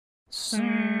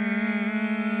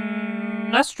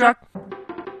SNESdrunk.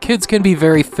 Kids can be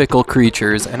very fickle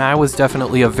creatures, and I was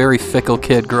definitely a very fickle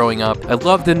kid growing up. I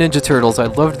loved the Ninja Turtles, I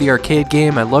loved the arcade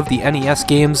game, I loved the NES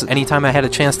games anytime I had a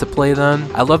chance to play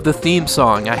them. I loved the theme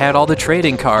song, I had all the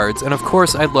trading cards, and of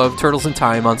course I loved Turtles in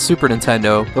Time on Super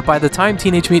Nintendo. But by the time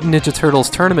Teenage Mutant Ninja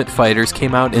Turtles Tournament Fighters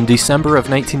came out in December of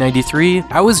 1993,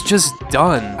 I was just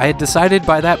done. I had decided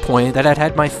by that point that I'd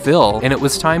had my fill, and it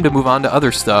was time to move on to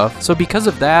other stuff. So because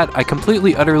of that, I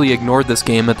completely utterly ignored this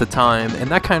game at the time, and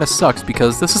that kinda sucks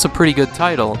because this is a pretty good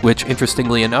title, which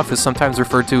interestingly enough is sometimes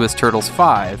referred to as Turtles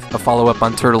 5, a follow-up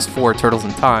on Turtles 4, Turtles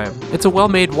in Time. It's a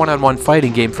well-made one-on-one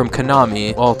fighting game from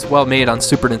Konami. Well, it's well-made on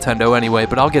Super Nintendo anyway,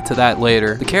 but I'll get to that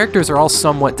later. The characters are all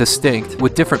somewhat distinct,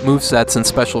 with different movesets and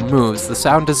special moves. The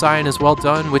sound design is well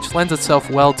done, which lends itself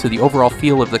well to the overall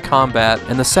feel of the combat,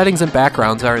 and the settings and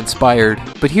backgrounds are inspired.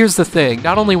 But here's the thing,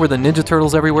 not only were the Ninja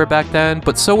Turtles everywhere back then,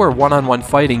 but so were one-on-one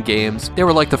fighting games. They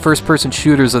were like the first-person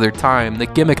shooters of their time, the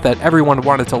gimmick that everyone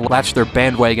wanted to latch their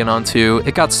bandwagon onto.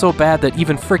 It got so bad that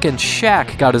even frickin'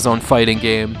 Shaq got his own fighting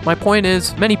game. My point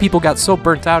is, many people got so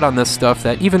burnt out on this stuff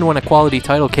that even when a quality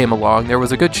title came along, there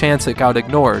was a good chance it got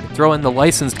ignored. Throw in the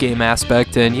licensed game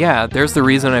aspect, and yeah, there's the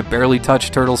reason I barely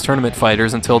touched Turtles Tournament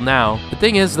Fighters until now. The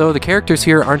thing is, though, the characters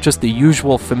here aren't just the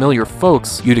usual familiar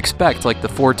folks you'd expect, like the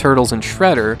four Turtles and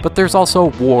Shredder, but there's also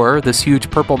War, this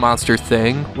huge purple monster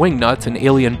thing, Wingnut, an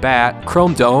alien bat,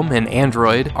 Chrome Dome, an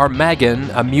android, Armageddon,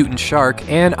 a mutant shark,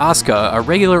 and Asuka, a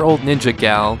regular old ninja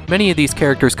gal. Many of these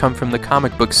characters come from the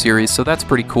comic book series, so that's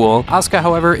pretty cool. Asuka,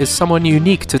 however, is someone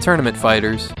unique to tournament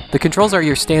fighters. The controls are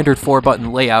your standard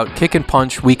 4-button layout, kick and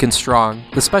punch, weak and strong.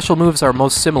 The special moves are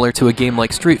most similar to a game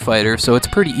like Street Fighter, so it's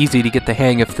pretty easy to get the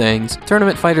hang of things.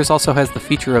 Tournament Fighters also has the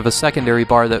feature of a secondary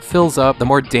bar that fills up the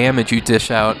more damage you dish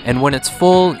out, and when it's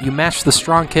full, you mash the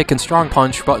strong kick and strong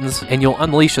punch buttons and you'll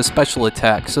unleash a special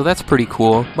attack, so that's pretty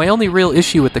cool. My only real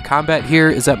issue with the combat here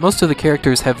is that most of the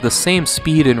characters have the same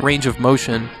speed and range of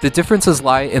motion. The differences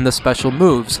lie in the special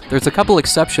moves. There's a couple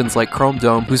exceptions like Chrome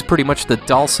Dome, who's pretty much the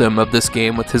Dalsim of this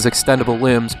game with his extendable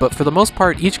limbs, but for the most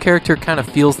part, each character kind of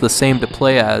feels the same to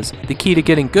play as. The key to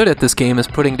getting good at this game is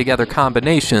putting together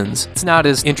combinations. It's not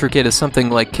as intricate as something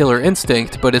like Killer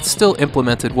Instinct, but it's still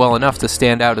implemented well enough to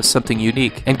stand out as something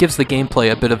unique, and gives the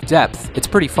gameplay a bit of depth. It's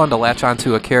pretty fun to latch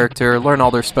onto a character, learn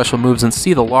all their special moves, and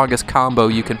see the longest combo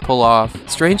you can pull off.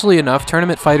 Strangely enough,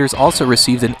 Tournament Fighters also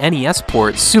received an NES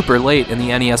port super late in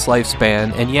the NES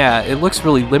lifespan, and yeah, it looks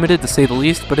really limited to say the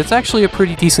least, but it's actually a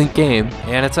pretty decent game,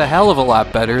 and it's a hell of a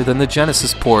lot better than the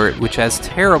Genesis port, which has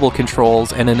terrible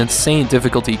controls and an insane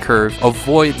difficulty curve.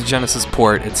 Avoid the Genesis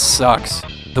port, it sucks.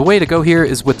 The way to go here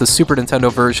is with the Super Nintendo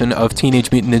version of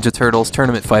Teenage Mutant Ninja Turtles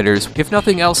Tournament Fighters. If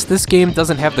nothing else, this game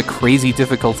doesn't have the crazy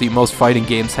difficulty most fighting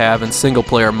games have in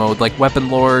single-player mode like Weapon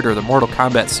Lord or the Mortal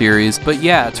Kombat series, but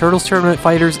yeah, Turtles Tournament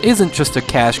Fighters isn't just a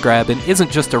cash grab and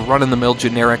isn't just a run-of-the-mill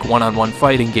generic one-on-one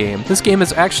fighting game. This game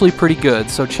is actually pretty good,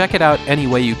 so check it out any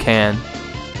way you can.